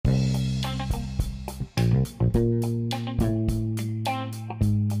Hey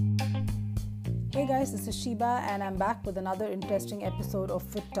guys, this is Shiba and I'm back with another interesting episode of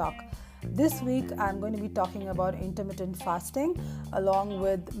Fit Talk. This week I'm going to be talking about intermittent fasting along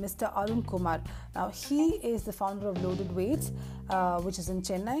with Mr. Arun Kumar. Now he is the founder of Loaded Weights, which is in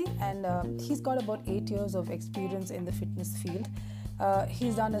Chennai, and he's got about 8 years of experience in the fitness field.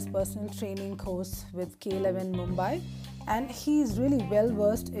 He's done his personal training course with K11 Mumbai, and he's really well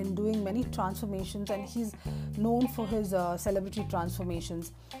versed in doing many transformations, and he's known for his celebrity transformations.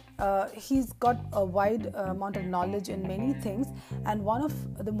 He's got a wide amount of knowledge in many things, and one of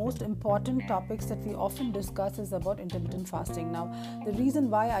the most important topics that we often discuss is about intermittent fasting. Now, the reason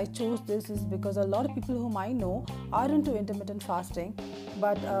why I chose this is because a lot of people whom I know are into intermittent fasting,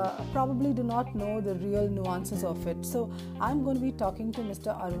 but probably do not know the real nuances of it. So I'm going to be talking to Mr.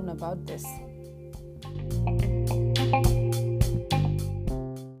 Arun about this.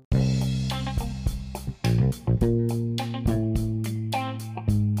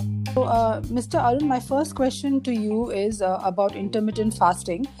 So, Mr. Arun, my first question to you is about intermittent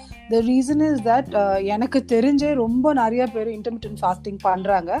fasting. The reason is that எனக்கு தெரிஞ்சே ரொம்ப நிறைய பேர் intermittent fasting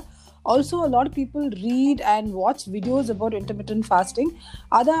பண்றாங்க. Also, a lot of people read and watch videos about intermittent fasting.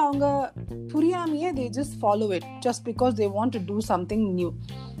 அதை அவங்க புரியாமையே they just follow it just because they want to do something new.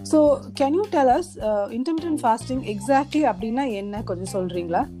 So, can you tell us intermittent fasting exactly அப்படின்னா என்ன கொஞ்சம்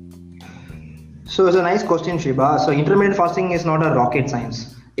சொல்றீங்களா? So it's a nice question, Shiba. So intermittent fasting is not a rocket science.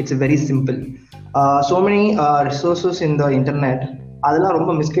 It's very simple. So many resources in the internet அதெல்லாம்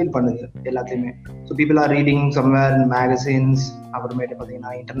ரொம்ப misguide பண்ணுது எல்லாத்தையுமே. So people are reading somewhere in magazines, அப்புறமேட்டு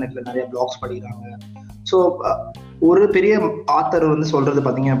பார்த்தீங்கன்னா இன்டர்நெட்ல நிறைய blocks படிக்கிறாங்க. So ஒரு பெரிய ஆத்தர் வந்து சொல்றது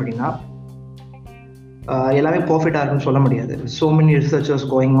பார்த்தீங்க அப்படின்னா எல்லாமே பர்ஃபெக்டாக இருக்குன்னு சொல்ல முடியாது. So many researchers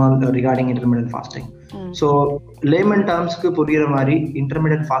going on regarding intermittent fasting. So layman டேர்ம்ஸ்க்கு புரியுற மாதிரி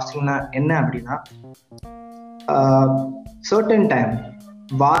இன்டர்மிடியன்ட் ஃபாஸ்டிங்னா என்ன அப்படின்னா, சர்டன் டைம்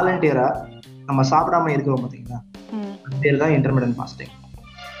வாலண்டியரா நம்ம சாப்பிடாம இருக்கிறோம் பார்த்தீங்களா, பேர் தான் இன்டர்மிடியன்ட் ஃபாஸ்டிங்.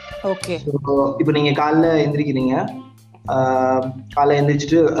 ஓகே. இப்போ நீங்க காலைல எந்திரிக்கிறீங்க, காலைல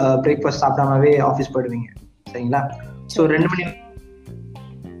எந்திரிச்சிட்டு பிரேக்ஃபாஸ்ட் சாப்பிடாமவே ஆஃபீஸ் போயிடுவீங்க, சரிங்களா? ஸோ 2 மணி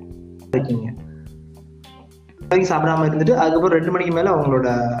இருக்கீங்க, சாப்பிடாம இருந்துட்டு அதுக்கப்புறம் 2 மணிக்கு மேல உங்களோட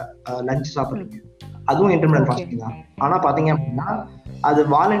லஞ்ச் சாப்பிடுறீங்க. அதுவும் இன்டர்மிடியன்ட் ஃபாஸ்டிங் தான். ஆனா பாத்தீங்க அப்படின்னா அது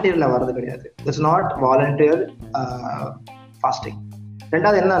வாலண்டியர்ல வர்றது கிடையாது. It's not volunteer fasting.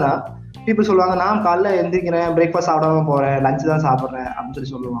 ரெண்டாவது என்னன்னா, பீப்புள் சொல்லுவாங்க நான் காலைல எந்திரிக்கிறேன், பிரேக்ஃபாஸ்ட் சாப்பிடாம போறேன், லஞ்ச் தான் சாப்பிட்றேன் அப்படின்னு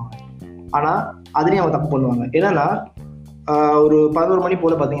சொல்லுவாங்க. ஆனா அதுலயும் அவங்க தப்பு பண்ணுவாங்க. என்னன்னா, ஒரு 11 மணி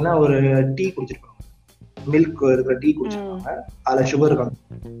போல பாத்தீங்கன்னா ஒரு டீ குடிச்சிருப்பாங்க, மில்க் இருக்கிற டீ குடிச்சிருப்பாங்க, அதுல சுகர் இருக்காங்க.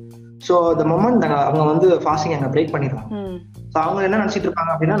 ஸோ அந்த மொமெண்ட் அவங்க வந்து ஃபாஸ்டிங் அங்கே பிரேக் பண்ணிடுவாங்க. ஸோ அவங்க என்ன நினைச்சிட்டு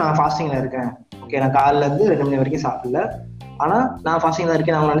இருப்பாங்க அப்படின்னா, நான் ஃபாஸ்டிங்ல இருக்கேன், ஓகே, நான் காலைல இருந்து 2 மணி வரைக்கும் சாப்பிடல, ஆனா நான் ஃபாஸ்டிங்ல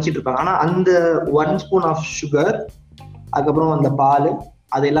இருக்கேன் அவங்க நினைச்சிட்டு இருப்பாங்க. ஆனா அந்த 1 ஸ்பூன் ஆஃப் சுகர், அதுக்கப்புறம் அந்த பால்,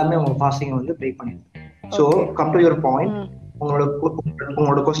 அது எல்லாமே உங்க ஃபாஸ்டிங் வந்து பிரேக் பண்ணிடுது. So come to your point,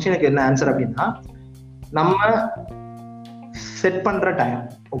 உங்களோட கொஸ்டினுக்கு என்ன ஆன்சர் அப்படின்னா, நம்ம செட் பண்ற டைம்,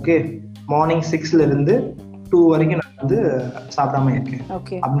 ஓகே, மார்னிங் 6ல இருந்து 2 வரைக்கும் நான் வந்து சாப்பிடாம இருக்கேன்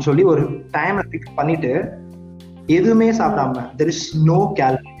அப்படின்னு சொல்லி ஒரு டைம் ஃபிக்ஸ் பண்ணிட்டு எதுவுமே சாப்பிடாம, there is no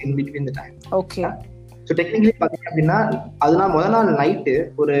calorie in between the time. Okay. So technically பார்த்தீங்க அப்படின்னா அதெல்லாம் முதல் நாள் நைட்டு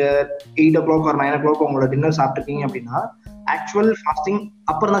ஒரு 8 o'clock or 9 o'clock உங்களோட டின்னர் சாப்பிட்டுருக்கீங்க அப்படின்னா ஆக்சுவல் ஃபாஸ்டிங்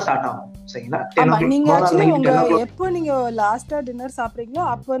அப்புறம் தான் ஸ்டார்ட் ஆகும், சரிங்களா? நீங்க ஆக்சுவலி உங்க எப்போ நீங்க லாஸ்டா டின்னர் சாப்பிடுறீங்களோ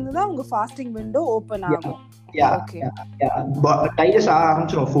அப்ப இருந்து தான் உங்க ஃபாஸ்டிங் விண்டோ ஓபன் ஆகும். டைஜஸ்ட்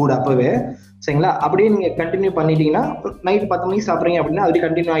ஆரம்பிச்சிடும் ஃபுட் அப்பவே, சரிங்களா? அப்படியே நீங்க கண்டினியூ பண்ணிட்டீங்கன்னா நைட் 10 மணிக்கு சாப்பிட்றீங்க அப்படின்னா அது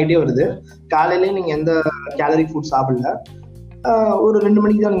கண்டினியூ ஆகிட்டே வருது. காலையிலேயே நீங்க எந்த கேலரி ஃபுட் சாப்பிடல, ஒரு 2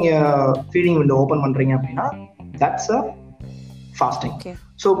 மணிக்கு தான் நீங்க ஃபீடிங் விண்டோ ஓபன் பண்றீங்க அப்படின்னா தட்ஸ் அ ஃபாஸ்டிங்.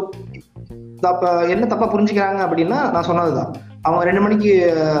 ஸோ அப்ப என்ன தப்பா புரிஞ்சுக்கிறாங்க அப்படின்னா, நான் சொன்னதுதான், அவங்க 2 மணிக்கு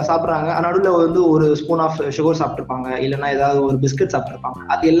சாப்பிட்றாங்க, நடுவில் வந்து ஒரு ஸ்பூன் ஆஃப் சுகர் சாப்பிட்டுருப்பாங்க, இல்லைன்னா ஏதாவது ஒரு பிஸ்கட் சாப்பிட்டுருப்பாங்க,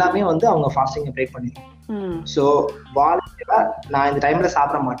 அது எல்லாமே வந்து அவங்க ஃபாஸ்டிங்கை பிரேக் பண்ணிடுவாங்க. ஸோ வாலண்டியரா நான் இந்த டைம்ல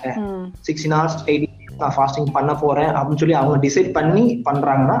சாப்பிட மாட்டேன், 16 hours 18 hours நான் ஃபாஸ்டிங் பண்ண போறேன் அப்படின்னு சொல்லி அவங்க டிசைட் பண்ணி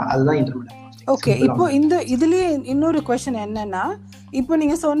பண்றாங்கன்னா அதுதான் இன்டர்மிடியன்ட் ஃபாஸ்டிங். ஓகே. இப்போ இதுலயே இன்னொரு क्वेश्चन என்னன்னா, இப்போ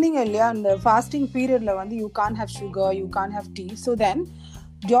நீங்க சொன்னீங்க இல்லையா, அந்த ஃபாஸ்டிங் பீரியட்ல வந்து you can't have sugar, you can't have tea. So then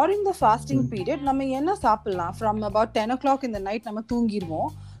during the fasting period நம்ம என்ன சாப்பிடலாம்? from about 10 o'clock in the night நம்ம தூங்கிடுவோம்,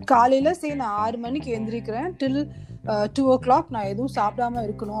 காலையில நான் 6 மணிக்கு எந்திரிக்கிறேன், till 2 o'clock நான் எதுவும் சாப்பிடாம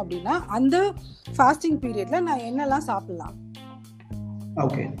இருக்கணும் அப்படின்னா அந்த ஃபாஸ்டிங் பீரியட்ல நான் என்னெல்லாம் சாப்பிடலாம்?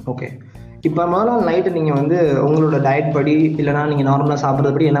 Okay okay. இப்போ முதல்ல நைட்டு நீங்கள் வந்து உங்களோட டயட் படி இல்லைனா நீங்கள் நார்மலாக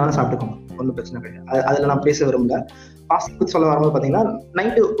சாப்பிட்றது படி என்ன வேணால் சாப்பிட்டுக்கணும், ஒன்றும் பிரச்சனை கிடையாது. அதில் நான் பேச விரும்பல. ஃபாஸ்டிங் பற்றி சொல்ல வரும்போது பார்த்தீங்கன்னா,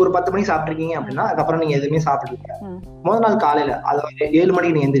 நைட்டு ஒரு 10 மணிக்கு சாப்பிட்ருக்கீங்க அப்படின்னா அதுக்கப்புறம் நீங்கள் எதுவுமே சாப்பிட்ருக்கீங்க. முதல் நாள் காலையில், அதாவது 7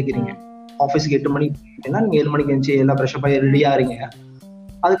 மணிக்கு நீங்கள் எந்திரிக்கிறீங்க, ஆஃபீஸ்க்கு 8 மணிக்கு போயிட்டீங்கன்னா நீங்க 7 மணிக்கு எழுந்துச்சு எல்லாம் ஃப்ரெஷ்அப் ஆகி ரெடியா இருங்க.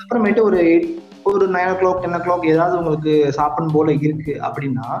 அதுக்கப்புறமேட்டு ஒரு 9 o'clock 10 o'clock ஏதாவது உங்களுக்கு சாப்பிடும் போல இருக்கு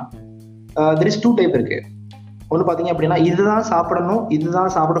அப்படின்னா there is 2 type இருக்கு. ஒன்று பார்த்தீங்க அப்படின்னா இதுதான் சாப்பிடணும்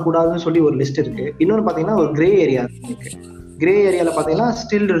இதுதான் சாப்பிடக்கூடாதுன்னு சொல்லி ஒரு லிஸ்ட் இருக்கு. இன்னொன்று பார்த்தீங்கன்னா ஒரு கிரே ஏரியா இருக்கு. கிரே ஏரியால பார்த்தீங்கன்னா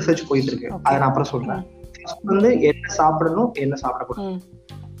ஸ்டில் ரிசர்ச் போயிட்டு இருக்கு. அதை நான் அப்புறம் சொல்றேன். வந்து என்ன சாப்பிடணும் என்ன சாப்பிடக்கூடாது.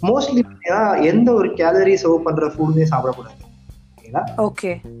 மோஸ்ட்லி எந்த ஒரு கேலரி சர்வ் பண்ற ஃபுட்டுமே சாப்பிடக்கூடாது.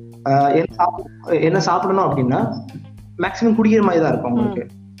 ஓகே. என்ன சாப்பிடணும் அப்படின்னா மேக்ஸிமம் குடிக்கிற மாதிரி தான் இருக்கும் உங்களுக்கு.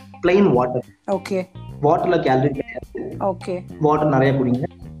 Plain water. ஓகே. வாட்டர்ல கேலரி கிடையாது. ஓகே. வாட்டர் நிறைய குடிங்க.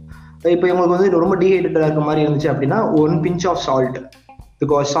 இப்போ உங்களுக்கு வந்து ரொம்ப டீஹைட்ரேட்டா இருக்க மாதிரி இருந்துச்சு அப்படின்னா 1 pinch of salt.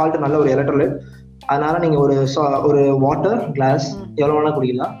 Because salt நல்ல ஒரு எலக்ட்ரோலைட். அதனால நீங்க ஒரு வாட்டர் கிளாஸ் எவ்வளவு வேணா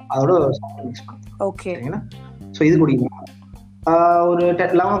குடிக்கலாம். அதோட சால்ட் மிக்ஸ் பண்ணுங்க. ஓகே. ஸோ இது குடிக்கலாம். ஒரு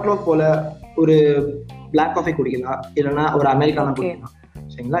 11 o'clock போல ஒரு பிளாக் காஃபி குடிக்கலாம், இல்லைன்னா ஒரு அமெரிக்கானோ குடிக்கலாம்.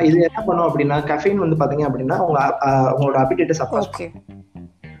 சரிங்களா? இது என்ன பண்ணும் அப்படின்னா கஃபீன் வந்து பாத்தீங்க அப்படின்னா உங்களோட அப்பிடைட்டை சப்ரஸ் பண்ணும்.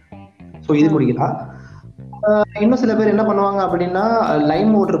 ஸோ இது குடிக்கலாம். இன்னும் சில பேர் என்ன பண்ணுவாங்க அப்படின்னா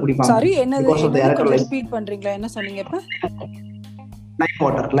லைம் வாட்டர் குடிப்பாங்க. சாரி, என்னது ரிப்பீட் பண்றீங்களா? என்ன சொன்னீங்க இப்ப? Lime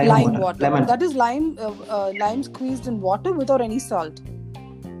water. Lemon. That is lime squeezed in water without any salt.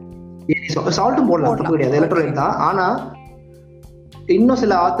 சால்ட்டும் போடலாம், தப்பு கிடையாது, எலக்ட்ரோலைட் தான். ஆனா இன்னும்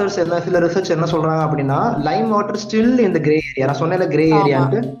சில ஆத்தர்ஸ் சில ரிசர்ச் என்ன சொல்றாங்க அப்படின்னா லைம் வாட்டர் ஸ்டில் இந்த கிரே ஏரியா, நான் சொன்னேன்ல கிரே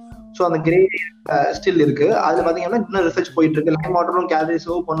ஏரியான்ட்டு. ஸோ அந்த கிரே ஸ்டில் இருக்கு. அதுல பாத்தீங்கன்னா இன்னும் ரிசர்ச் போயிட்டு இருக்கு. லைம் வாட்டரும் கேலரி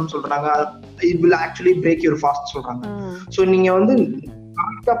சர்வ் பண்ணணும்னு சொல்றாங்க. It will actually break your fast சொல்றாங்க. ஸோ நீங்க வந்து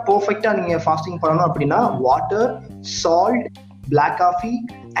பெர்ஃபெக்ட்டா நீங்க ஃபாஸ்டிங் பண்ணணும் அப்படின்னா water, salt, black coffee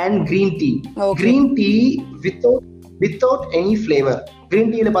and green tea. Green tea without any flavour.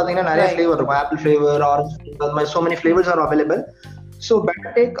 Green டீல பாத்தீங்கன்னா நிறைய ஃபிளேவர் இருக்கும். ஆப்பிள் ஃபிளேவர், ஆரஞ்சு, அது மாதிரி so many flavors are available. So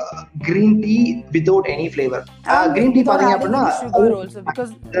better take green tea without any flavor. Green tea பாத்தீங்க அப்படினா sugar also,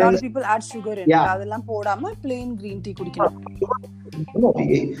 because a lot of people add sugar in it. அதெல்லாம் போடாம plain green tea குடிக்கணும்.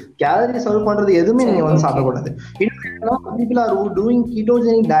 Gallery serve பண்றது எதுவுமே நீங்க வந்து சாப்பிட கூடாது. people are who doing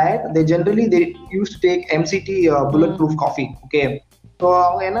ketogenic diet, they used to take MCT bulletproof coffee. Okay, so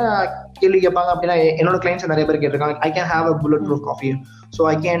அவங்க என்ன கேள்வி கேட்பாங்க அப்படின்னா என்னோட கிளைண்ட்ஸ் நிறைய பேர் கேட்டிருக்காங்க, I can have a bulletproof coffee, so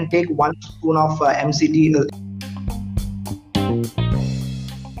I can take 1 spoon of MCT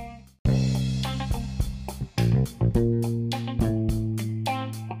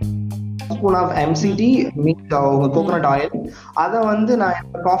spoon of MCT means coconut oil. அதை வந்து நான்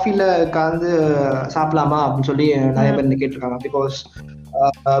காஃபில கலந்து சாப்பிடலாமா அப்படின்னு சொல்லி நிறைய பேர் கேட்டிருக்காங்க. பிகாஸ்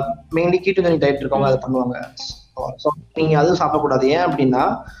மெயின்லி கீட்டோஜெனிக் டயட் இருக்கவங்க அதை பண்ணுவாங்க. ஸோ நீங்க அதுவும் சாப்பிடக்கூடாது. ஏன் அப்படின்னா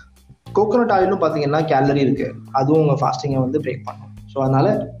கோகோனட் ஆயிலும் பாத்தீங்கன்னா கேலரி இருக்கு, அதுவும் உங்க ஃபாஸ்டிங்கை வந்து பிரேக் பண்ணும். ஸோ அதனால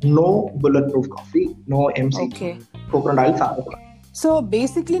no bullet proof coffee, no MCT, coconut oil சாப்பிடக்கூடாது. ஸோ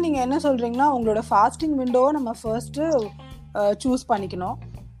பேசிக்லி நீங்க என்ன சொல்றீங்கன்னா உங்களோட ஃபாஸ்டிங் விண்டோவை நம்ம ஃபர்ஸ்ட் சூஸ் பண்ணிக்கணும்.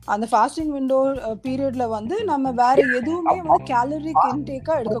 அந்த ஃபாஸ்டிங் விண்டோ பீரியட்ல வந்து நம்ம வேற எதுவுமே வந்து கேலரிக்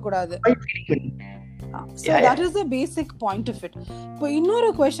இன்டேக்கா எடுக்கக்கூடாது. So that is the basic point of it. இப்போ இன்னொரு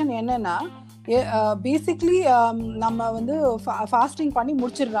கொஸ்டின் என்னன்னா பேசிக்லி நம்ம வந்து ஃபாஸ்டிங் பண்ணி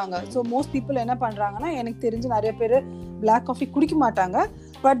முடிச்சிடுறாங்க. ஸோ மோஸ்ட் பீப்புள் என்ன பண்றாங்கன்னா, எனக்கு தெரிஞ்சு நிறைய பேர் பிளாக் காஃபி குடிக்க மாட்டாங்க,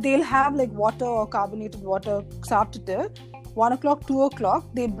 பட் தேல் have like water R carbonated water சாப்பிட்டுட்டு 1 o'clock 2 o'clock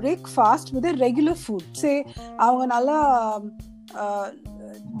they break fast with a regular food. Say அவங்க நல்லா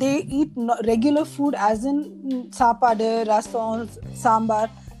they eat regular food as in சாப்பாடு, ரசம்,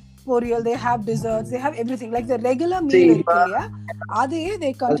 சாம்பார், பொரியல், they have desserts, they have everything like the regular meal இருக்கு இல்லையா, அதே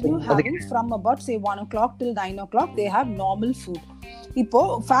they continue having from about say 1 o'clock till 9 o'clock they have normal food. இப்போ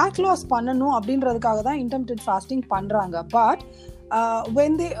fat loss பண்ணணும் அப்படின்றதுக்காக தான் intermittent fasting பண்றாங்க. But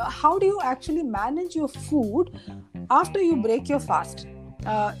when they how do you actually manage your food after you break your fast?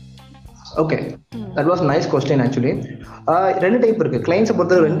 Okay, that was nice question. Actually ரெண்டு type இருக்கு. கிளைண்ட்ஸை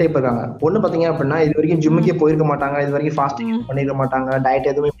பொறுத்தவரை 2 type இருக்காங்க. ஒன்னு பாத்தீங்க அப்படின்னா இது வரைக்கும் ஜிம்முக்கே போயிருக்க மாட்டாங்க, இது வரைக்கும் ஃபாஸ்டிங் பண்ணிருக்க மாட்டாங்க, டயட்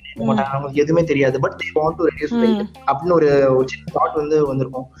எதுவுமே பண்ணிருக்க மாட்டாங்க, அவங்களுக்கு எதுவுமே தெரியாது, but they want to reduce wait அப்படின்னு ஒரு சின்ன தாட் வந்து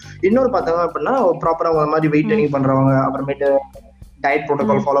வந்திருக்கும். இன்னொரு பார்த்தாங்க அப்படின்னா ப்ராப்பரா அந்த மாதிரி வெயிட் ட்ரெயினிங் பண்றவங்க, அப்புறமேட்டு டயட்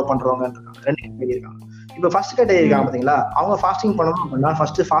ப்ரோட்டோகால் ஃபாலோ பண்றவங்க இருக்காங்க. 2 கேட்டகரி இருக்காங்க. இப்போ ஃபர்ஸ்ட் கேட்டகரி இருக்காங்க பாத்தீங்களா, அவங்க ஃபாஸ்டிங் பண்ணணும் அப்படின்னா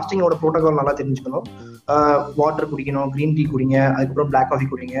ஃபர்ஸ்ட் ஃபாஸ்டிங்கோட ப்ரோட்டோகால் நல்லா தெரிஞ்சுக்கணும். வாட்டர் குடிக்கணும், கிரீன் டீ குடிங்க, அதுக்கப்புறம் பிளாக் காஃபி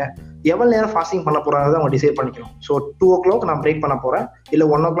குடிங்க. எவ்வளவு நேரம் ஃபாஸ்டிங் பண்ண போறாங்க அவங்க டிசைட் பண்ணிக்கணும். ஸோ 2 o'clock நான் பிரேக் பண்ண போறேன், இல்ல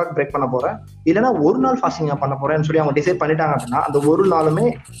 1 o'clock பிரேக் பண்ண போறேன், இல்லைன்னா ஒரு நாள் ஃபாஸ்டிங் பண்ண போறேன்னு சொல்லி அவங்க டிசைட் பண்ணிட்டாங்க அப்படின்னா அந்த ஒரு நாளுமே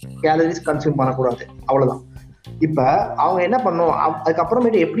கேலரிஸ் கன்சியூம் பண்ணக்கூடாது. அவ்வளவுதான். இப்ப அவங்க என்ன பண்ணும்,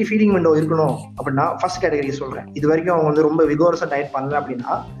 அதுக்கப்புறமேட்டு எப்படி ஃபீடிங் விண்டோ இருக்கணும் அப்படின்னா ஃபர்ஸ்ட் கேட்டகரி சொல்றேன். இது வரைக்கும் அவங்க வந்து ரொம்ப விகோரஸா டயட் பண்ணல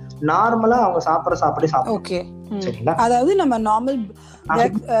அப்படின்னா நார்மலா அவங்க சாப்பிட சாப்பிடுங்க. ஓகே, சரிங்களா? அதாவது நம்ம நார்மல்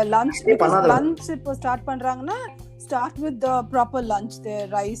லஞ்ச் இப்போ ஸ்டார்ட் பண்றாங்கன்னா start with the proper lunch, their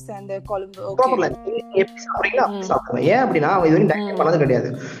rice and their column. Proper lunch எப்படி சாப்பிடுறீங்களோ அப்படி சாப்பிடுங்க. ஏன் அப்படின்னா அவங்க இது வரைக்கும் டயட் பண்ணது கிடையாது.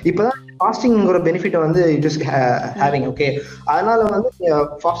 இப்பதான் ஃபாஸ்டிங்ங்கிற பெனிஃபிட்டை வந்து ஜஸ்ட் ஹேவிங். ஓகே, அதனால வந்து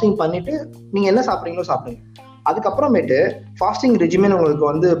ஃபாஸ்டிங் பண்ணிட்டு நீங்க என்ன சாப்பிடுறீங்களோ சாப்பிடுங்க. அதுக்கப்புறமேட்டு ஃபாஸ்டிங் ரெஜிமென் உங்களுக்கு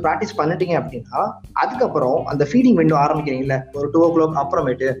வந்து ப்ராக்டிஸ் பண்ணிட்டீங்க அப்படின்னா அதுக்கப்புறம் அந்த ஃபீடிங் விண்டோ ஆரம்பிக்கிறீங்கல்ல ஒரு 2 o'clock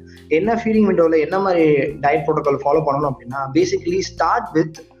அப்புறமேட்டு என்ன ஃபீடிங் விண்டோவில் என்ன மாதிரி டயட் ப்ரோட்டோகால் ஃபாலோ பண்ணணும் அப்படின்னா பேசிக்கலி ஸ்டார்ட்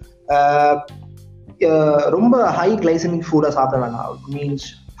வித் ரொம்ப ஹை கிளைசமிக் ஃபுட்டை சாப்பிட வேணாம். மீன்ஸ்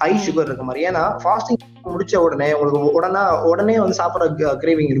ஹை சுகர் இருக்க மாதிரி. ஏன்னா ஃபாஸ்டிங் முடிச்ச உடனே உங்களுக்கு உடனே வந்து சாப்பிட்ற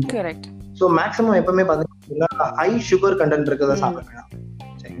கிரேவிங் இருக்கும். ஸோ மேக்ஸிமம் எப்பவுமே பார்த்தீங்கன்னா ஹை சுகர் கண்டென்ட் இருக்கிறத சாப்பிட வேணாம்.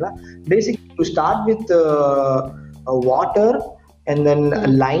 சரிங்களா? Basic to start with water and then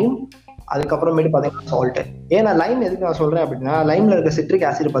Lime, அதுக்கப்புறமேட்டு பார்த்தீங்கன்னா சால்ட். ஏன்னா லைம் எதுக்கு நான் சொல்றேன் அப்படின்னா லைம்ல இருக்க சிட்ரிக்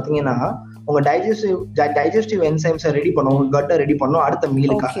ஆசிட் பார்த்தீங்கன்னா உங்க டைஜஸ்டிவ் என்சைம்ஸை ரெடி பண்ணும், உங்க கட்டை ரெடி பண்ணும் அடுத்த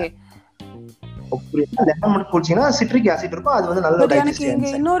மீலுக்காக. சிட்ரிக் ஆசிட் இருக்கும், அது வந்து நல்ல எனக்கு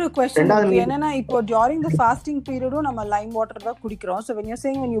இங்க இன்னொரு क्वेश्चन என்னன்னா இப்போ during the fasting period நம்ம லைம் வாட்டர் தான் குடிக்கிறோம். So when you're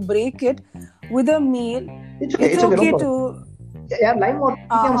saying when you break it with a meal it's okay to lime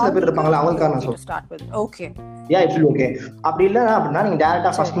water சில பேர் இருப்பாங்களா அவங்களுக்காக நான் சொல்றேன். Start with okay it's okay. அப்படி இல்ல அப்படின்னா நீங்க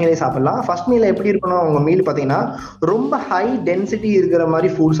டைரக்டா ஃபர்ஸ்ட் மீலே சாப்பிடலாம். ஃபர்ஸ்ட் மீல் எப்படி இருக்கணும் உங்க மீல் பாத்தீங்கன்னா ரொம்ப ஹை டென்சிட்டி இருக்கிற மாதிரி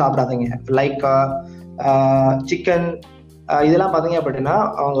ஃபுட் சாப்பிடாதீங்க. லைக் சிக்கன் இதெல்லாம் பாத்தீங்க அப்படின்னா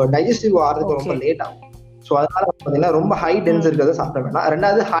அவங்க டைஜஸ்டிவ் ஆகிறதுக்கு ரொம்ப லேட் ஆகும். ஸோ அதனால பாத்தீங்கன்னா ரொம்ப ஹை டென்ஸ் இருக்கிறத சாப்பிட வேணாம்.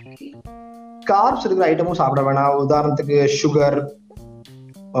 ரெண்டாவது ஹை கார்ப்ஸ் இருக்கிற ஐட்டமும் சாப்பிட வேணாம். உதாரணத்துக்கு sugar,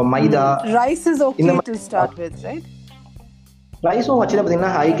 maida, rice is okay to start with, right? ரைஸும் ஆக்சுவலா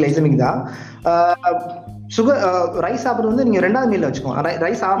பாத்தீங்கன்னா ஹை கிளைசமிக் தான். சுகர் ரைஸ் சாப்பிட்றது வந்து நீங்க ரெண்டாவது மீல்ல வச்சுக்கோங்க.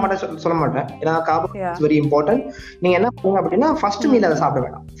 ரைஸ் சாப்பிட மாட்டேன் சொல்ல மாட்டேன், ஏன்னா கார்போஹைட்ரேட்ஸ் வெரி இம்பார்ட்டன்ட். நீங்க என்ன பண்ணுங்க அப்படின்னா ஃபர்ஸ்ட் மீல் அதை சாப்பிட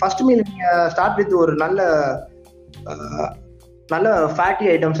வேணாம். ஃபர்ஸ்ட் மீல் நீங்க ஸ்டார்ட் வித் ஒரு நல்ல ஃபேட்டி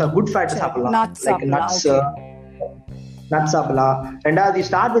ஐட்டம்ஸ், குட் ஃபேட் சாப்பிடலாம். லைக் நட்ஸ் சாப்பிடலாம். ரெண்டாவது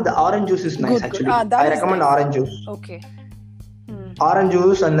start with orange juice is nice. Actually I recommend orange juice. Okay, orange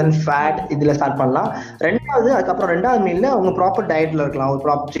juice and then fat இதுல ஸ்டார்ட் பண்ணலாம். அதுக்கப்புறம் ரெண்டாவது மீல்ல உங்க ப்ராப்பர் டயட்ல இருக்கலாம். ஒரு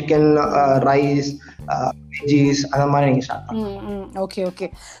ப்ராப்பர் சிக்கன், ரைஸ், வெஜ்ஜீஸ் அந்த மாதிரி நீங்க ஸ்டார்ட் பண்ணலாம். Okay okay.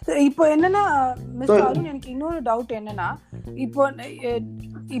 இப்போ என்னன்னா மிஸ்டர் அருண், எனக்கு இன்னொரு டவுட் என்னன்னா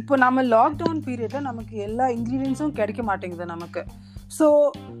இப்போ நம்ம லாக்டவுன் பீரியட்ல நமக்கு எல்லா இன்கிரீடியன்ஸும் கிடைக்க மாட்டேங்குது நமக்கு. ஸோ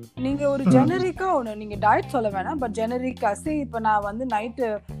நீங்க ஒரு ஜெனரிக்கா ஒன்று நீங்க டயட் சொல்ல வேணாம், பட் ஜெனரிக்கா இப்போ நான் வந்து நைட்டு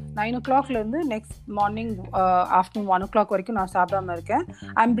 9 o'clock இருந்து நெக்ஸ்ட் மார்னிங் ஆஃப்டர்நூன் 1 o'clock வரைக்கும் நான் சாப்பிடாம இருக்கேன்.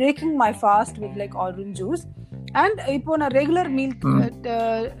 I am braking my fast with like orange juice. And இப்போ நான் regular meal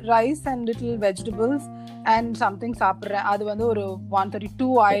rice and little vegetables and something சாப்பிட்றேன். அது வந்து ஒரு 132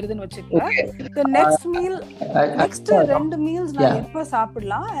 ஆயிருதுன்னு வச்சுக்கேன். நெக்ஸ்ட் மீல் நெக்ஸ்ட் 2 மீல்ஸ் நான் எப்போ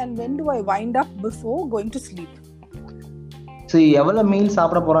சாப்பிடலாம் and when do I wind up before going to sleep? எவ்வளவு மீல்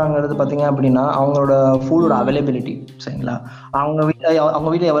சாப்பிட போறாங்கிறது பாத்தீங்க அப்படின்னா அவங்களோட ஃபுட்டோட அவைலபிலிட்டி. சரிங்களா? அவங்க வீட்டுல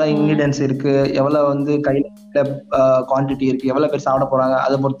எவ்வளவு இன்கிரீடியன்ஸ் இருக்கு, எவ்வளவு வந்து கையில குவான்டிட்டி இருக்கு, எவ்வளவு பேர் சாப்பிட போறாங்க,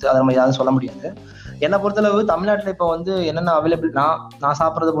 அதை பொறுத்து அதை நம்ம யாரும் சொல்ல முடியாது. என்னை பொறுத்தளவு தமிழ்நாட்டுல இப்போ வந்து என்னென்ன அவைலபிள் நான்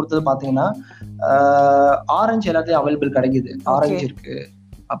சாப்பிட்றத பொறுத்தது பாத்தீங்கன்னா ஆரஞ்சு எல்லாத்தையும் அவைலபிள் கிடைக்குது. ஆரஞ்சு இருக்கு,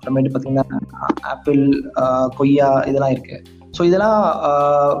 அப்புறமேட்டு பாத்தீங்கன்னா ஆப்பிள், கொய்யா இதெல்லாம் இருக்கு. ஸோ இதெல்லாம்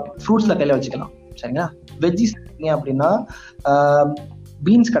ஃப்ரூட்ஸ்ல கையில வச்சுக்கலாம். சரிங்களா? வெஜ்ஜிஸ் அப்படின்னா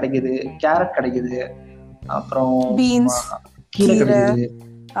பீன்ஸ் கிடைக்குது, கேரட் கிடைக்குது, அப்புறம் கீரை கிடைக்குது,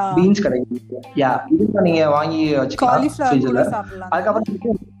 பீன்ஸ் கிடைக்குது. இதுதான் நீங்க வாங்கி வச்சுக்கலாம். அதுக்கப்புறம்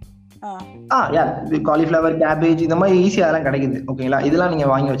காலிஃபிளவர், கேபேஜ் இந்த மாதிரி ஈஸியா அதெல்லாம் கிடைக்குது. ஓகேங்களா? இதெல்லாம் நீங்க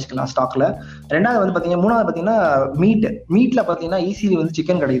வாங்கி வச்சுக்கலாம் ஸ்டாக்ல. ரெண்டாவது வந்து பாத்தீங்கன்னா மூணாவது பாத்தீங்கன்னா மீட்ல பாத்தீங்கன்னா ஈஸிலி வந்து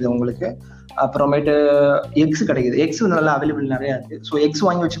சிக்கன் கிடைக்குது உங்களுக்கு. அப்புறமேட்டு எக்ஸ் கிடைக்குது. எக்ஸ் வந்து நல்லா அவைலபிள் நிறைய இருக்கு. ஸோ எக்ஸ்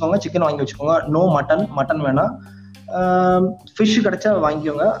வாங்கி வச்சுக்கோங்க, சிக்கன் வாங்கி வச்சுக்கோங்க. நோ மட்டன் வேணாம். ஃபிஷ் கிடைச்சா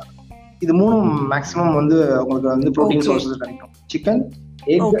வாங்கிக்கோங்க. இது மூணும் மேக்ஸிமம் வந்து உங்களுக்கு வந்து ப்ரோட்டீன் சோர்சஸ் கிடைக்கும். சிக்கன்,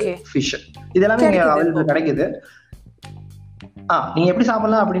 எக், ஃபிஷ் இதெல்லாமே அவைலபிள் கிடைக்குது. நீங்க எப்படி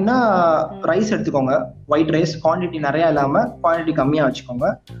சாப்பிடலாம் அப்படின்னா ரைஸ் எடுத்துக்கோங்க. ஒயிட் ரைஸ் குவான்டிட்டி நிறைய இல்லாம குவான்டிட்டி கம்மியா வச்சுக்கோங்க.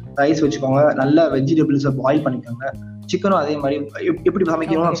 ரைஸ் வச்சுக்கோங்க. நல்ல வெஜிடபிள்ஸை பாயில் பண்ணிக்கோங்க. சிக்கனும் அதே மாதிரி எப்படி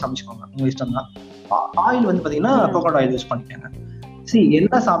சமைக்கணும் சமைச்சுக்கோங்க, உங்க இஷ்டம் தான். ஆயில் வந்து பாத்தீங்கன்னா கோகோனட் ஆயில் யூஸ் பண்ணிக்கோங்க.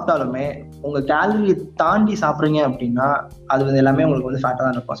 என்ன சாப்பிட்டாலுமே உங்க கேலரி தாண்டி சாப்பிடுறீங்க அப்படின்னா அது வந்து எல்லாமே உங்களுக்கு வந்து ஃபேட்டா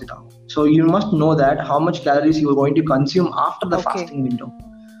தான் டெபாசிட் ஆகும். So you must know that how much calories you are going to consume after the fasting window.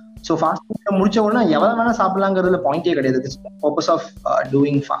 So fasting முடிச்ச உடனே எவ்வளவு வேணா சாப்பிடலாங்கிறதுல பாயிண்டே கிடையாது. Purpose of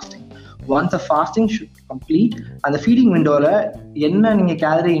doing fasting. Once a fasting should complete, அந்த ஃபீடிங் விண்டோல என்ன நீங்க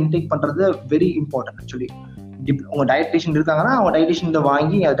கேலரி இன்டேக் பண்றது வெரி இம்பார்ட்டன்ட். ஆக்சுவலி உங்க டயட்டிஷியன் இருக்காங்கன்னா அவங்க டயட்டிஷியன்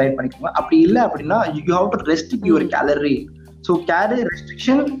வாங்கி அதை டயட் பண்ணிக்கோங்க. அப்படி இல்லை அப்படின்னா you have to restrict your calorie. So calorie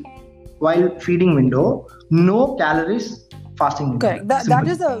restriction while feeding window, no calories fasting. Correct. That's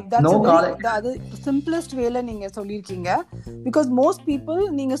no a very the simplest way la நீங்க சொல்லிருக்கீங்க. Because most people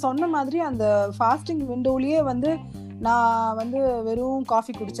நீங்க சொன்ன மாதிரி அந்த ஃபாஸ்டிங் விண்டோலயே வந்து நான் வந்து வெறும்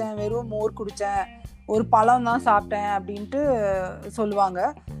காஃபி குடிச்சேன், வெறும் மோர் குடிச்சேன், ஒரு பழம் தான் சாப்பிட்டேன் அப்படின்ட்டு சொல்லுவாங்க.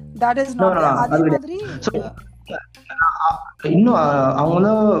 That is not அதே மாதிரி இன்னும் அவங்க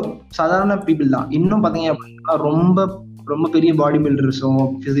வந்து சாதாரண பீப்புள் தான். இன்னும் பாத்தீங்க அப்படின்னா ரொம்ப ரொம்ப பெரிய பாடி பில்டர்ஸும்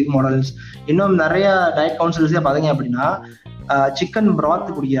பிசிக் மாடல்ஸ் இன்னும் நிறைய டயட் கவுன்சிலர்ஸே பாத்தீங்க அப்படின்னா சிக்கன்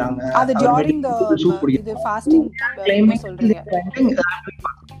பிராத் குடிக்கிறாங்க, அது during the fasting சொல்றீங்க.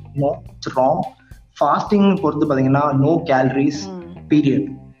 ஃபாஸ்டிங் பொறுத்து பாத்தீங்கன்னா no calories period.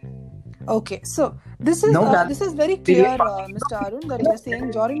 Okay, so this is very clear, Mr. Arun, that you're saying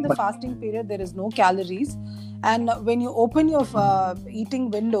during the fasting period there is no calories, and when you open your eating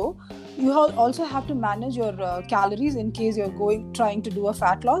window, you also have to manage your calories in case you're trying to do a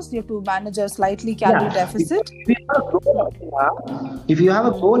fat loss. You have to manage a slightly calorie deficit. If you have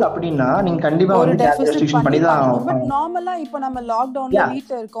a goal அப்படினா நீங்க கண்டிப்பா ஒரு calorie restriction பண்ணி தான். But normally இப்போ நம்ம லாக்டவுன்ல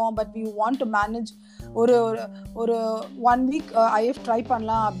வீட்ல இருக்கோம், but we want to manage ஒரு 1 week IF try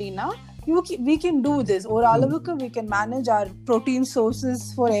பண்ணலாம் அப்படினா we can do this. ஒரு அளவுக்கு we can manage our protein sources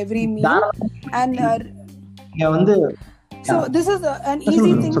for every meal, and வந்து so this is an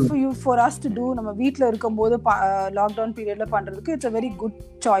easy thing for us to do. நம்ம வீட்ல இருக்கும்போது lockdown பீரியட்ல பண்றதுக்கு it's a very good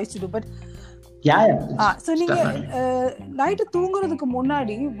choice to do. But so நீங்க night தூங்குறதுக்கு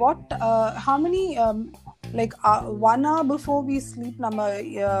முன்னாடி how many like 1 hour before we sleep நம்ம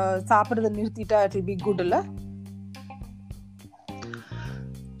சாப்பிடுறத நிறுத்திட்டா it will be good இல்ல?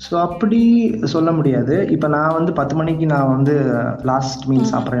 ஸோ அப்படி சொல்ல முடியாது. இப்போ நான் வந்து 10 மணிக்கு நான் வந்து லாஸ்ட் மீல்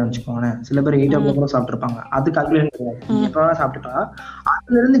சாப்பிட்றேன்னு வச்சுக்கோங்களேன். சில பேர் 8 o'clock கூட சாப்பிட்டுருப்பாங்க. அது கால்குலேட் கிடையாது. எப்போ வேணா சாப்பிட்டுக்கலாம்.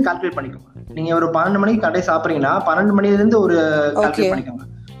 அதுல இருந்து கால்குலேட் பண்ணிக்கோங்க. நீங்க ஒரு 12 மணிக்கு கடை சாப்பிட்றீங்கன்னா 12 மணில இருந்து ஒரு கால்குலேட் பண்ணிக்கோங்க.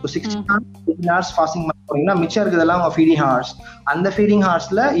 ஸோ 16 hours ஃபாஸ்டிங் பண்ணீங்கன்னா மிச்சம் இருக்கிறதெல்லாம் உங்க ஃபீடிங் ஹார்ஸ். அந்த ஃபீடிங்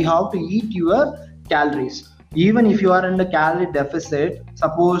ஹார்ஸ்ல you have to eat your calories. Even if you are in the calorie deficit,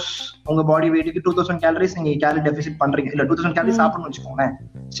 suppose உங்க பாடி வெயிட்டுக்கு 2000 calories நீங்க calorie deficit பண்றீங்க, இல்ல 2000 calories சாப்பிடணும்னு வச்சுக்கோங்களேன்,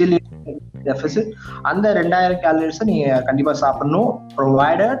 still deficit, அந்த 2000 calories நீங்க கண்டிப்பா சாப்பிடணும்,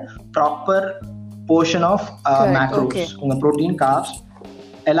 provided proper portion of macros. உங்க protein, carbs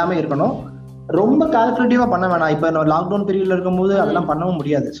எல்லாமே இருக்கணும். ரொம்ப கால்குலேட்டிவா பண்ண வேணாம். இப்ப லாக்டவுன் பீரியட்ல இருக்கும்போது அதெல்லாம் பண்ணவும்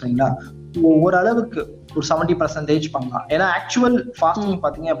முடியாது சரிங்களா. ஓரளவுக்கு ஒரு 70% பண்ணலாம். ஏன்னா ஆக்சுவல் ஃபாஸ்டிங்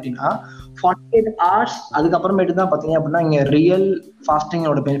பாத்தீங்க அப்படின்னா 48 hours அதுக்கப்புறமேட்டு தான் பாத்தீங்க அப்படின்னா இங்க ரியல்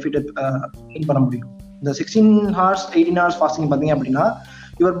ஃபாஸ்டிங்கோட பெனிஃபிட் கெயின் பண்ண முடியும். இந்த 16 hours 18 hours ஃபாஸ்டிங் பாத்தீங்க அப்படின்னா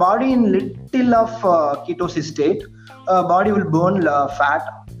your body in little of ketosis state, body will burn fat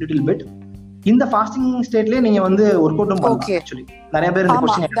little bit. இந்த ஃபாஸ்டிங் ஸ்டேட்லயே நீங்க வந்து ஒர்க் அவுட்டும் பண்ணலாம். एक्चुअली நிறைய பேர் இந்த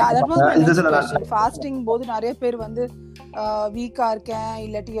क्वेश्चन ஃபாஸ்டிங் போது நிறைய பேர் வந்து வீக்கா இருக்கேன்,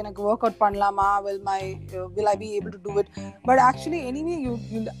 இல்லாட்டி எனக்கு ஒர்க் அவுட் பண்ணலாமா, will I be able to do it? But actually anyway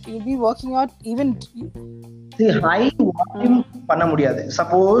you'll be working out even high volume பண்ண முடியாது.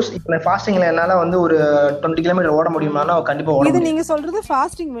 சப்போஸ் இப்ப ஃபாஸ்டிங்ல என்னால வந்து ஒரு 20 கிலோமீட்டர் ஓட முடியுமானா கண்டிப்பா ஓட முடியும். இது நீங்க சொல்றது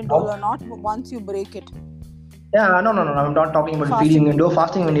ஃபாஸ்டிங் விண்டோல, not once you break it. No, I'm not talking about feeding window.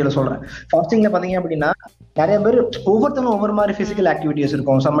 Fasting window சொல்றேன். ஃபாஸ்டிங்ல பாத்தீங்க அப்படின்னா நிறைய பேர் ஒவ்வொருத்தரும் ஒவ்வொரு மாதிரி பிசிக்கல் ஆக்டிவிட்டிஸ்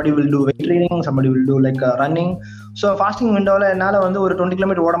இருக்கும். somebody will do weight training, somebody will do like running. so fasting விண்டோல என்னால வந்து ஒரு 20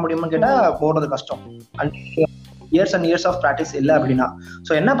 கிலோமீட்டர் ஓட முடியுமான்னு கேட்டா போறது கஷ்டம். Years and years of practice இல்லை அப்படின்னா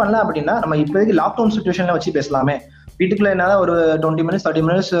ஸோ என்ன பண்ணலாம் அப்படின்னா நம்ம இப்போதைக்கு லாக்டவுன் சிச்சுவேஷன்ல வச்சு பேசலாமே. வீட்டுக்குள்ள என்னால ஒரு 20 minutes 30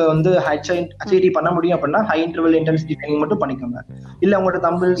 minutes வந்து HIIT பண்ண முடியும் அப்படின்னா ஹை இன்டர்வல் இன்டென்சிட்டி ட்ரைனிங் மட்டும் பண்ணிக்கோங்க. இல்ல உங்கள்ட்ட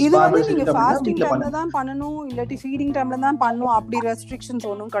தம்பிள்ஸ் பார்பிள்ஸ் இருக்கு அப்படின்னா ஃபாஸ்டிங் டைம்ல தான் பண்ணனும், இல்லாட்டி ஃபீடிங் டைம்ல தான் பண்ணனும், அப்படி ரெஸ்ட்ரிக்ஷன்ஸ்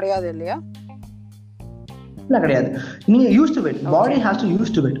ஒண்ணும் கிடையாது இல்லையா? இல்ல கிடையாது. நீங்க use to it, body has to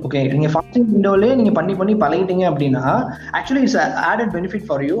use to it. Okay, நீங்க ஃபாஸ்டிங் விண்டோலயே நீங்க பண்ணி பழகிட்டீங்க அப்படின்னா actually it's added benefit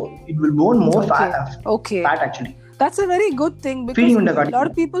for you. It will burn more fat. Okay, fat actually. That's a very good thing because a lot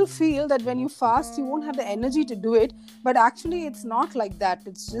of people feel that when you fast you won't have the energy to do it, but actually it's not like that.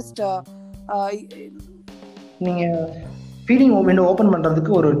 It's just நீங்க feeding window open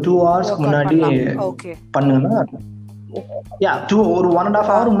பண்றதுக்கு ஒரு 2 hours முன்னாடி பண்ணுங்க. யா, ஒரு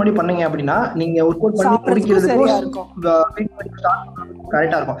 1.5 hour முன்னாடி பண்ணீங்க அப்படின்னா நீங்க ஒர்க் அவுட் பண்ணி முடிக்கிறதுக்கு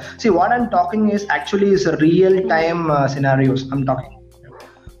கரெக்டா இருக்கும். See what I'm talking is actually is a real time scenarios I'm talking.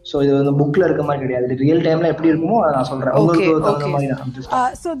 So இது வந்து புக்ல இருக்க மாதிரி கிடையாது. ரியல் டைம்ல எப்படி இருக்குமோ அத நான் சொல்றேன். உங்களுக்கு தகுந்த மாதிரி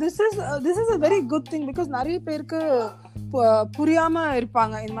நான் so this is a very good thing because நிறைய பேருக்கு புரியாம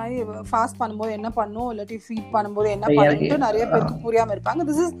இருப்பாங்க. இந்த மாதிரி ஃபாஸ்ட் பண்ணும்போது என்ன பண்ணனும், இல்லாட்டி ஃபீட் பண்ணும்போது என்ன பண்ணனும் நிறைய பேருக்கு புரியாம இருப்பாங்க.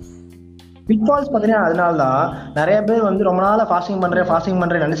 this is பிட்ஃபால்ஸ் பாத்தீங்கன்னா அதனால தான் நிறைய பேர் வந்து ரொம்ப நாளா ஃபாஸ்டிங்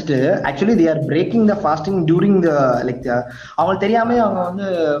பண்றேன் நினைச்சிட்டு actually they are breaking the fasting during the like அவங்களுக்கு தெரியாம அவங்க வந்து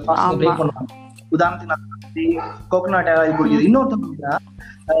ஃபாஸ்டிங் பிரேக் பண்ணுவாங்க. உதாரணத்துக்கு கோகனட் ஆயில் குடிக்குது. இன்னொருத்தவங்க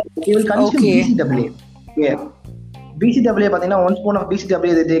they will consume BCAA. BCAA பாத்தீங்கன்னா 1 spoon of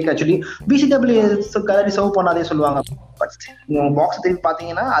BCAA they take actually. BCAA calorie serve பண்ணாதே சொல்லுவாங்க. பட் நீங்க பாக்ஸ் திருப்பி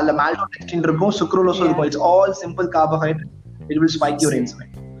பாத்தீங்கன்னா அதுல maltodextrin இருக்கும், சுக்ரோலோஸ் இருக்கும். It's all simple carbohydrate. It will spike your insulin.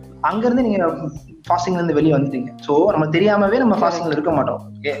 அங்க இருந்து நீங்க ஃபாஸ்டிங்ல இருந்து வெளியே வந்துட்டீங்க. சோ நம்ம தெரியாமவே நம்ம ஃபாஸ்டிங்ல இருக்க மாட்டோம்.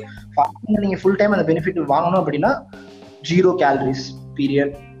 ஓகே, ஃபாஸ்டிங்ல நீங்க ஃபுல் டைம் அந்த பெனிஃபிட் வாங்கணும் அப்படின்னா 0 calories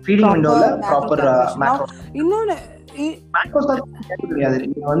பீரியட், ஃபீடிங் விண்டோல ப்ராப்பர் மேக்ரோ. இன்னொன்னு மேக்ரோஸ் கிடையாது,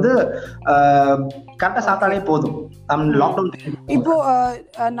 நீங்க வந்து கரெக்டா சாப்பிட்டாலே போதும். லாக்டவுன் இப்போ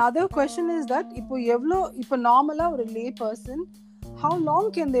another question is that இப்போ நார்மலா ஒரு lay person how long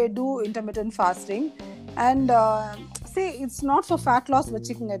can they do intermittent fasting and say it's not for fat loss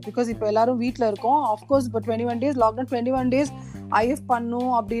வச்சுக்கங்க, because இப்போ எல்லாரும் வீட்ல இருக்கோம். of course இப்போ 21 days lockdown, 21 days IF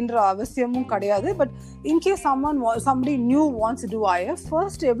பண்ணும் அப்படின்ற அவசியமும் கிடையாது. But in case somebody new wants to do IF,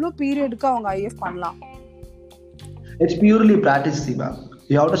 first எவ்வளோ பீரியடுக்கு அவங்க IF பண்ணலாம்? It's purely practice, Siva.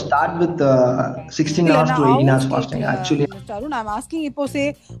 You have to start with 16 hours to 18 hours fasting. Actually, I'm asking, இப்போ say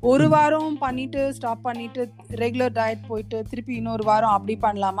ஒரு வாரம் பண்ணிட்டு ஸ்டாப் பண்ணிட்டு ரெகுலர் டயட் போயிட்டு திருப்பி இன்னொரு வாரம் அப்படி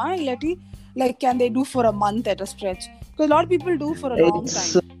பண்ணலாமா, இல்லாட்டி like can they do for a month at a stretch? Because a lot of people do for a long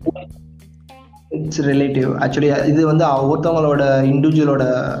time. It's relative. Actually, இது வந்து ஒருத்தவங்களோட இண்டிவிஜுவலோட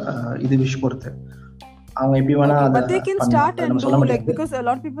இது விஷ் பொறுத்து அவங்க எப்படி வேணா but they can start and do like, because a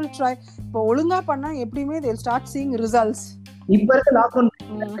lot of people try இப்போ ஒழுங்கா பண்ணா எப்படியுமே they'll start seeing results. இப்ப இருக்க லாக்டவுன்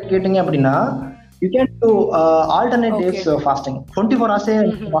கேட்டிங்க அப்படின்னா you can do alternate days fasting. 24 hours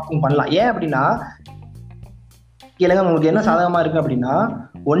fasting பண்ணலாம். ஏன் அப்படின்னா கேளுங்க, உங்களுக்கு என்ன சாதகமா இருக்கு அப்படின்னா,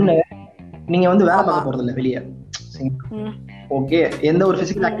 ஒண்ணு நீங்க வந்து வேலை பார்க்க போறது இல்ல வெளியே. ஓகே, எந்த ஒரு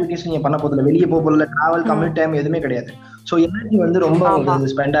பிசிக்கல் ஆக்டிவிட்டிஸ் நீங்க பண்ண போறது இல்ல, வெளியே போக போறதுல, டிராவல் கம்யூட் டைம் எதுவுமே கிடையாது. சோ எனர்ஜி வந்து ரொம்ப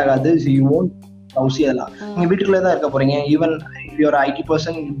ஸ்பெண்ட் ஆகாது. you won't அவசியம். நீங்க வீட்டுக்குள்ளே தான் இருக்க போறீங்க. Even if you are IT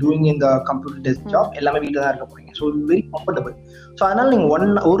person doing in the computer desk job, எல்லாமே வீட்டுல தான் இருக்க போறீங்க. so very comfortable. so அதனால நீங்க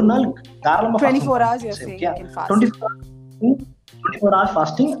ஒரு நாள் தாராளமா 24 hours you say you can fast. 24 hours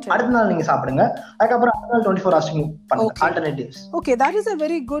fasting, அடுத்த நாள் நீங்க சாப்பிடுங்க. அதுக்கப்புறம் அடுத்த நாள் 24 hours பண்ணுங்க. alternatives. Okay, that is a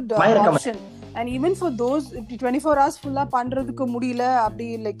very good option. And even for those 24 hours full பண்றதுக்கு முடியல அப்படி,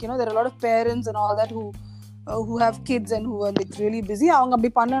 like there are a lot of parents and all that who have kids and who are like really busy, அவங்க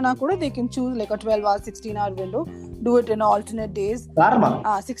அப்படி பண்ணனா கூட they can choose like a 12 hour 16 hour window, do it in alternate days.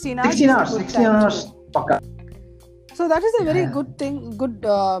 16 hours பக்கா. So that is a very good thing, good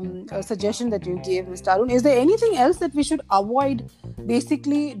suggestion that you gave, Mr. Arun. Is there anything else that we should avoid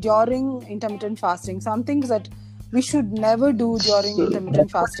basically during intermittent fasting? Some things that we should never do during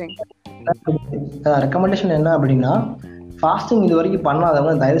intermittent fasting? Recommendation என்ன அப்படின்னா, fasting இது வரைக்கும்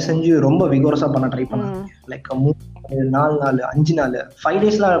பண்ணாதவங்க தயவு செஞ்சு ரொம்ப விகோரஸா பண்ண try பண்ணுங்க. லைக் 3 நாள் 5 நாள் 5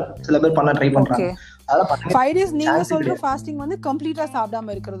 டேஸ்லாம் சில பேர் பண்ண ட்ரை பண்றாங்க. அதெல்லாம் 5 days நீங்க சொல்ற ஃபாஸ்டிங் வந்து கம்ப்ளீட்டா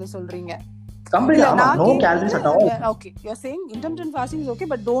சாப்பிடாம இருக்கிறது சொல்றீங்க. கம்ப்ளீட்டா no calories at all. Okay, you are saying intermittent fasting is okay,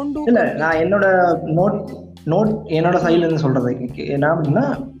 but don't do. இல்ல, நான் என்னோட நோட் என்னோட சைடுல இருந்து சொல்றது என்ன அப்படின்னா,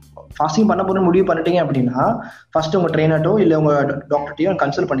 ஃபாஸ்டிங் பண்ண போற முடிவு பண்ணிட்டீங்க அப்படின்னா ஃபர்ஸ்ட் உங்க ட்ரெயினர்ட்டோ இல்ல உங்க டாக்டர்ட்டயோ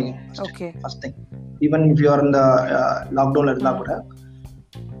கன்சல்ட் பண்ணிக்கங்க. Okay, first thing. Even if you are இந்த லாக்டவுன்ல இருந்தா கூட.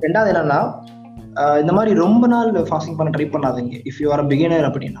 ரெண்டாவது என்னன்னா, இந்த மாதிரி ரொம்ப நாள் ஃபாஸ்டிங் பண்ண ட்ரை பண்ணாதீங்க. இஃப் யூ ஆர் பிகினர்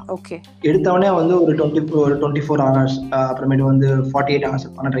அப்படின்னா ஓகே, எடுத்தவனே வந்து ஒரு 24 hours அப்புறமேட்டு வந்து 48 hours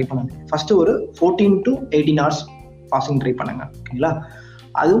பண்ண ட்ரை பண்ணாதீங்க. ஃபர்ஸ்ட் ஒரு 14 to 18 hours ஃபாஸ்டிங் ட்ரை பண்ணுங்க. ஓகேங்களா?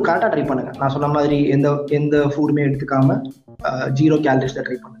 அதுவும் கரெக்டா ட்ரை பண்ணுங்க. நான் சொன்ன மாதிரி எந்த ஃபுட்டுமே எடுத்துக்காம 0 calories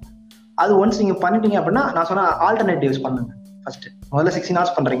ட்ரை பண்ணுங்க. அது ஒன்ஸ் நீங்க பண்ணிட்டீங்க அப்படின்னா, நான் சொன்ன ஆல்டர்னேட்டிவ்ஸ் பண்ணுங்க. ஃபர்ஸ்ட் முதல்ல 16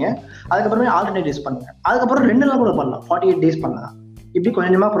 hours பண்றீங்க, அதுக்கப்புறமே ஆல்டர்னேட்டிவ்ஸ் பண்ணுங்க. அதுக்கப்புறம் 2 நாள் கூட பண்ணலாம், 48 days பண்ணலாம். இப்படி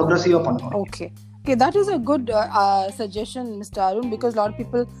கொஞ்சமா ப்ரோக்ரெசிவா பண்ணணும். Okay, that is a good suggestion, Mr. Arun, because a lot of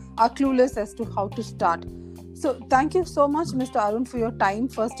people are clueless as to how to start. So thank you so much, Mr. Arun, for your time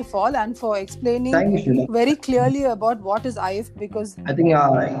first of all, and for explaining very clearly about what is IF, because I think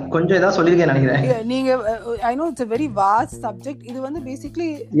கொஞ்சம் ஏதா சொல்லிருக்கேன் நினைக்கிறேன். நீங்க I know it's a very vast subject. இது வந்து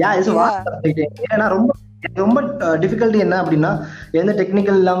basically it's a vast subject. ஏன்னா ரொம்ப difficulty என்ன அப்படின்னா, எந்த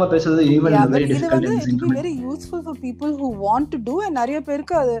டெக்னிக்கல் இல்லாம பேசுறது ஈவன் வெரி டிஃபிகல்ட். இது வந்து very useful for people who want to do, and நிறைய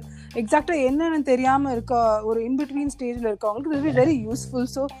பேருக்கு அது எக்ஸாக்ட்டா என்னன்னு தெரியாம இருக்க ஒரு in between stageல இருக்கவங்களுக்கு இது very useful.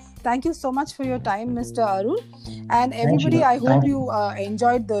 So thank you so much for your time, Mr. Arun, and everybody. I hope you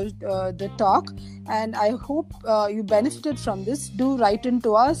enjoyed the talk, and I hope you benefited from this. Do write in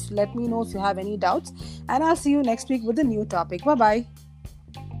to us, let me know if you have any doubts, and I'll see you next week with a new topic. Bye bye.